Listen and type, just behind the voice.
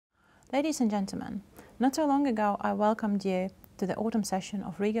Ladies and gentlemen, not so long ago I welcomed you to the autumn session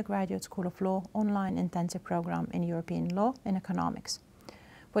of Riga Graduate School of Law Online Intensive Program in European Law and Economics.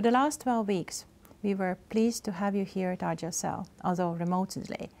 For the last 12 weeks, we were pleased to have you here at RGSL, although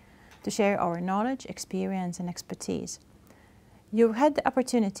remotely, to share our knowledge, experience and expertise. You had the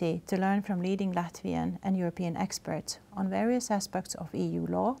opportunity to learn from leading Latvian and European experts on various aspects of EU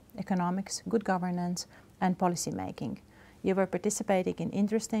law, economics, good governance and policy making. You were participating in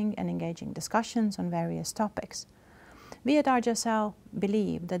interesting and engaging discussions on various topics. We at RGSL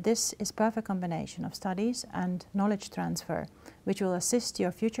believe that this is a perfect combination of studies and knowledge transfer, which will assist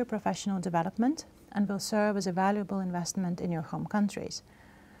your future professional development and will serve as a valuable investment in your home countries.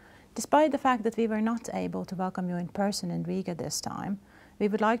 Despite the fact that we were not able to welcome you in person in Riga this time, we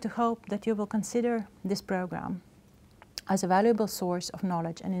would like to hope that you will consider this program as a valuable source of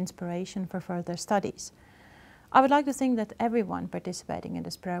knowledge and inspiration for further studies. I would like to think that everyone participating in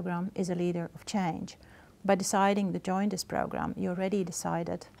this program is a leader of change. By deciding to join this program, you already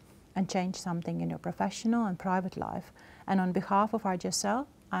decided and changed something in your professional and private life, and on behalf of RGSL,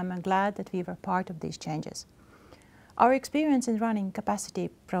 I'm glad that we were part of these changes. Our experience in running capacity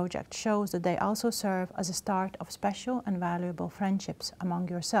projects shows that they also serve as a start of special and valuable friendships among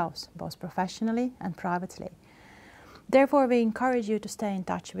yourselves, both professionally and privately. Therefore, we encourage you to stay in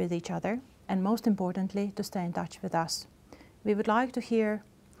touch with each other, and most importantly, to stay in touch with us. We would like to hear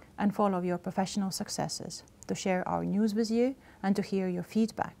and follow your professional successes, to share our news with you and to hear your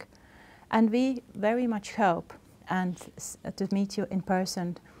feedback. And we very much hope to meet you in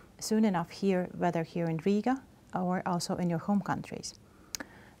person soon enough here, whether here in Riga or also in your home countries.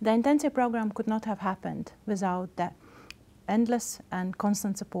 The intensive program could not have happened without the endless and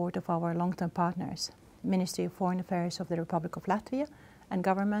constant support of our long-term partners, Ministry of Foreign Affairs of the Republic of Latvia and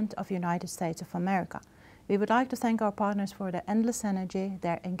Government of the United States of America. We would like to thank our partners for their endless energy,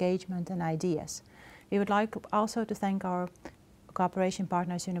 their engagement and ideas. We would like also to thank our cooperation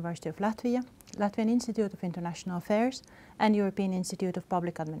partners, University of Latvia, Latvian Institute of International Affairs and European Institute of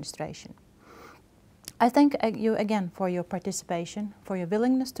Public Administration. I thank you again for your participation, for your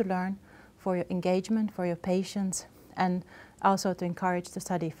willingness to learn, for your engagement, for your patience, and also to encourage to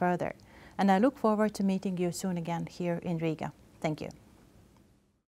study further. And I look forward to meeting you soon again here in Riga. Thank you.